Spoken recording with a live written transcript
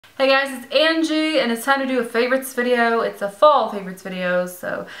Hey guys, it's Angie and it's time to do a favorites video. It's a fall favorites video,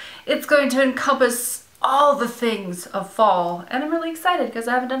 so it's going to encompass all the things of fall, and I'm really excited because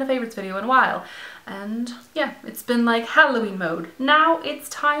I haven't done a favorites video in a while. And yeah, it's been like Halloween mode. Now it's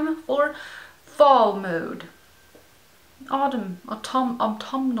time for fall mode.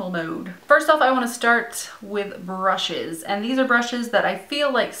 Autumnal mode. First off, I want to start with brushes, and these are brushes that I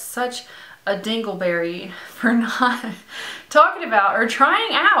feel like such a dingleberry for not talking about or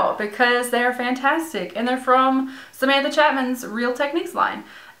trying out because they're fantastic, and they're from Samantha Chapman's Real Techniques line.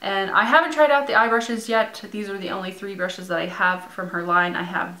 And I haven't tried out the eye brushes yet. These are the only 3 brushes that I have from her line. I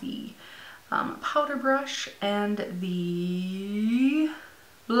have the powder brush and the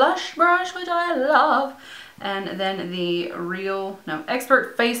blush brush, which I love, and then the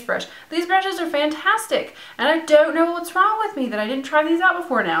expert face brush. These brushes are fantastic, and I don't know what's wrong with me that I didn't try these out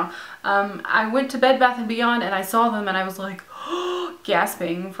before now. I went to Bed Bath & Beyond and I saw them and I was like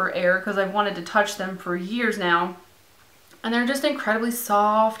gasping for air because I've wanted to touch them for years now. And they're just incredibly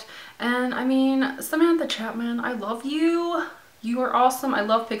soft. And I mean, Samantha Chapman, I love you. You are awesome. I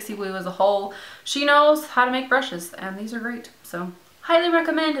love Pixie Blue as a whole. She knows how to make brushes, and these are great. So highly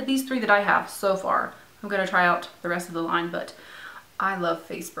recommend these 3 that I have so far. I'm going to try out the rest of the line, but I love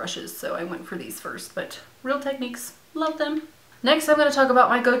face brushes, so I went for these first. But Real Techniques, love them. Next, I'm going to talk about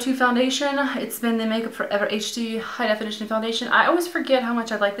my go-to foundation. It's been the Makeup Forever HD High Definition Foundation. I always forget how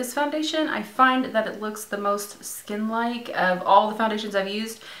much I like this foundation. I find that it looks the most skin-like of all the foundations I've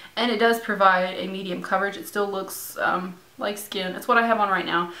used, and it does provide a medium coverage. It still looks like skin. It's what I have on right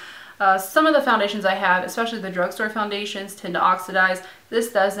now. Some of the foundations I have, especially the drugstore foundations, tend to oxidize.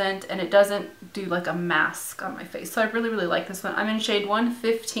 This doesn't, and it doesn't do like a mask on my face. So I really, really like this one. I'm in shade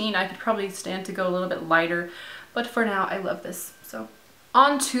 115. I could probably stand to go a little bit lighter, but for now I love this. So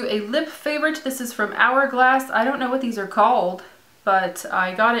on to a lip favorite. This is from Hourglass. I don't know what these are called, but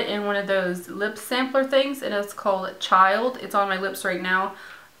I got it in one of those lip sampler things, and it's called Child. It's on my lips right now.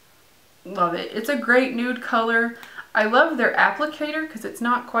 Love it. It's a great nude color. I love their applicator because it's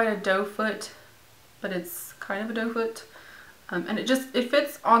not quite a doe foot, but it's kind of a doe foot. And it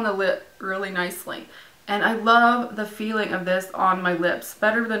fits on the lip really nicely. And I love the feeling of this on my lips,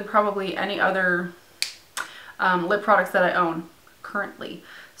 better than probably any other lip products that I own currently.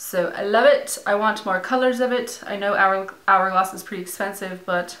 So I love it. I want more colors of it. I know Hourglass is pretty expensive,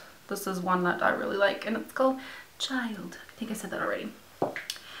 but this is one that I really like, and it's called Child. I think I said that already.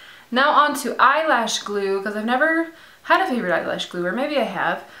 Now on to eyelash glue, because I've never had a favorite eyelash glue, or maybe I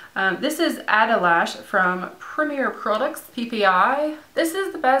have. This is Adalash from Premier Products, PPI. This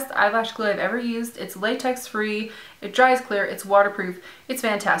is the best eyelash glue I've ever used. It's latex free, it dries clear, it's waterproof, it's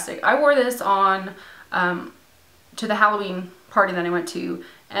fantastic. I wore this on to the Halloween party that I went to,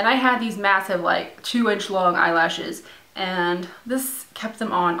 and I had these massive like 2-inch long eyelashes, and this kept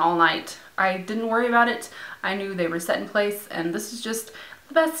them on all night. I didn't worry about it. I knew they were set in place, and this is just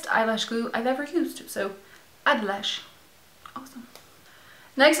the best eyelash glue I've ever used. So Adalash, awesome.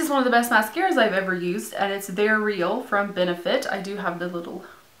 Next is one of the best mascaras I've ever used, and it's They're Real from Benefit. I do have the little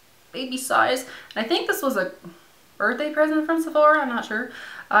baby size, and I think this was a birthday present from Sephora, I'm not sure.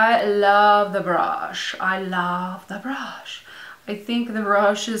 I love the brush. I love the brush. I think the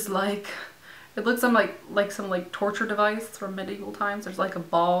brush is like, it looks like some torture device from medieval times. There's like a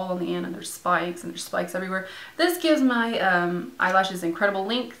ball on the end, and there's spikes everywhere. This gives my eyelashes incredible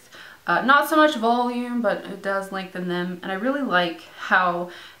length. Not so much volume, but it does lengthen them, and I really like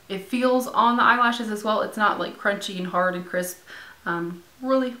how it feels on the eyelashes as well. It's not like crunchy and hard and crisp.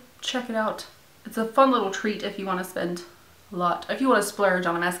 Really check it out. It's a fun little treat if you want to spend a lot, if you want to splurge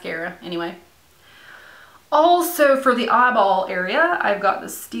on a mascara anyway. Also for the eyeball area, I've got the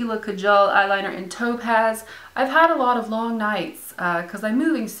Stila Kajal eyeliner in Topaz. I've had a lot of long nights because I'm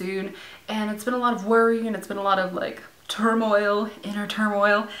moving soon, and it's been a lot of worry, and it's been a lot of like turmoil, inner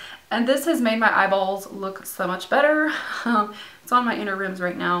turmoil, and this has made my eyeballs look so much better. It's on my inner rims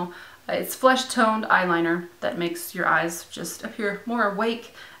right now. It's flesh toned eyeliner that makes your eyes just appear more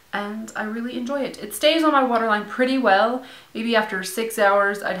awake, and I really enjoy it. It stays on my waterline pretty well. Maybe after 6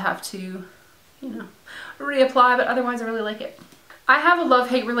 hours I'd have to, you know, reapply, but otherwise I really like it. I have a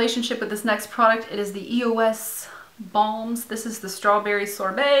love-hate relationship with this next product. It is the EOS Balms. This is the Strawberry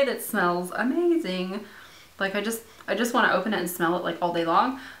Sorbet that smells amazing. Like I just want to open it and smell it like all day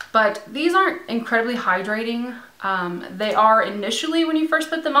long. But these aren't incredibly hydrating. They are initially when you first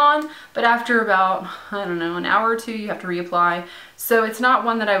put them on, but after about, I don't know, an hour or 2, you have to reapply. So it's not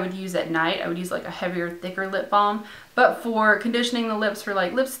one that I would use at night. I would use like a heavier, thicker lip balm. But for conditioning the lips for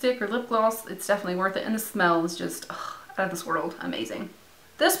like lipstick or lip gloss, it's definitely worth it. And the smell is just out of this world amazing.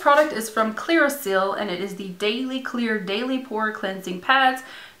 This product is from Clearasil, and it is the Daily Clear Daily Pore Cleansing Pads.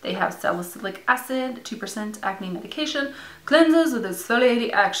 They have salicylic acid, 2% acne medication, cleanses with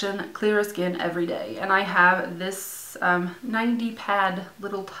exfoliating action, clearer skin every day. And I have this 90 pad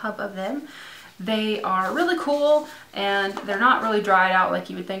little tub of them. They are really cool and they're not really dried out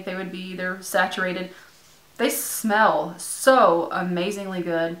like you would think they would be. They're saturated. They smell so amazingly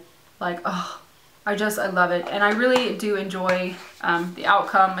good. Like, oh, I love it. And I really do enjoy the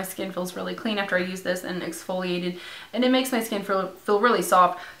outcome. My skin feels really clean after I use this and exfoliated. And it makes my skin feel really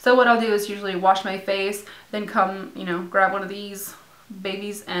soft. So what I'll do is usually wash my face, then come, you know, grab one of these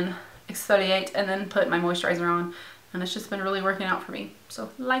babies and exfoliate, and then put my moisturizer on. And it's just been really working out for me. So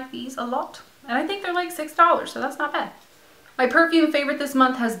I like these a lot. And I think they're like $6, so that's not bad. My perfume favorite this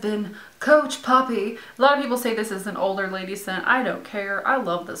month has been Coach Poppy. A lot of people say this is an older lady scent. I don't care. I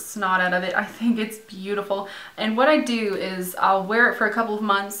love the snot out of it. I think it's beautiful. And what I do is I'll wear it for a couple of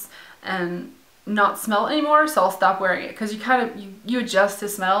months and not smell it anymore, so I'll stop wearing it because you adjust to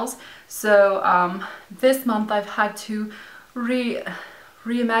smells. So this month I've had to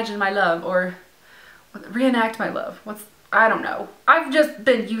reimagine my love, or reenact my love. I don't know. I've just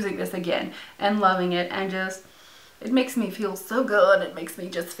been using this again and loving it, and just it makes me feel so good. It makes me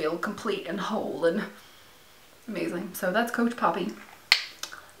just feel complete and whole and amazing. So that's Coach Poppy.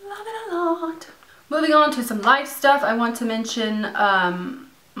 Love it a lot. Moving on to some life stuff, I want to mention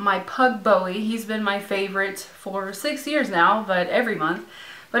my pug Bowie. He's been my favorite for 6 years now, but every month.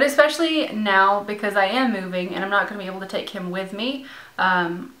 But especially now because I am moving and I'm not going to be able to take him with me.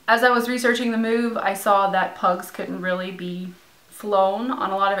 As I was researching the move, I saw that pugs couldn't really be flown on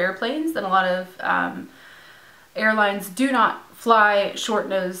a lot of airplanes, and a lot of airlines do not fly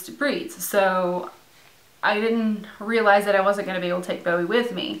short-nosed breeds. So I didn't realize that I wasn't going to be able to take Bowie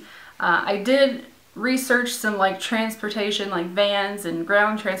with me. I did research some like transportation, like vans and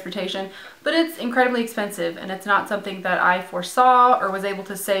ground transportation, but it's incredibly expensive and it's not something that I foresaw or was able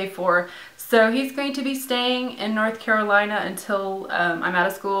to save for. So he's going to be staying in North Carolina until I'm out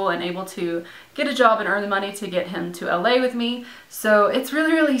of school and able to get a job and earn the money to get him to LA with me. So it's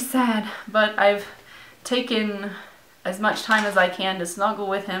really, really sad, but I've taken as much time as I can to snuggle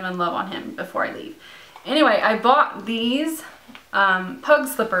with him and love on him before I leave. Anyway, I bought these pug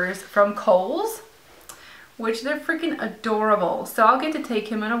slippers from Kohl's, which they're freaking adorable. So I'll get to take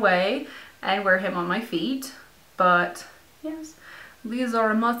him away and wear him on my feet. But yes, these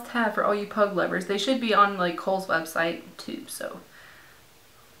are a must-have for all you pug lovers. They should be on like Kohl's website too. So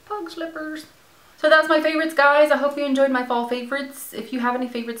pug slippers. So that's my favorites, guys. I hope you enjoyed my fall favorites. If you have any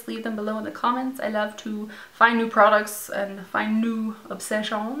favorites, leave them below in the comments. I love to find new products and find new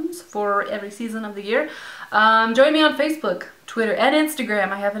obsessions for every season of the year. Join me on Facebook, Twitter, and Instagram.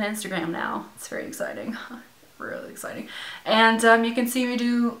 I have an Instagram now. It's very exciting. Really exciting. And you can see me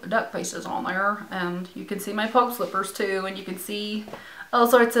do duck faces on there. And you can see my pug slippers too. And you can see all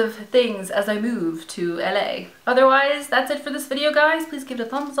sorts of things as I move to LA. Otherwise, that's it for this video, guys. Please give it a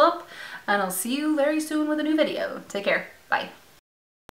thumbs up. And I'll see you very soon with a new video. Take care. Bye.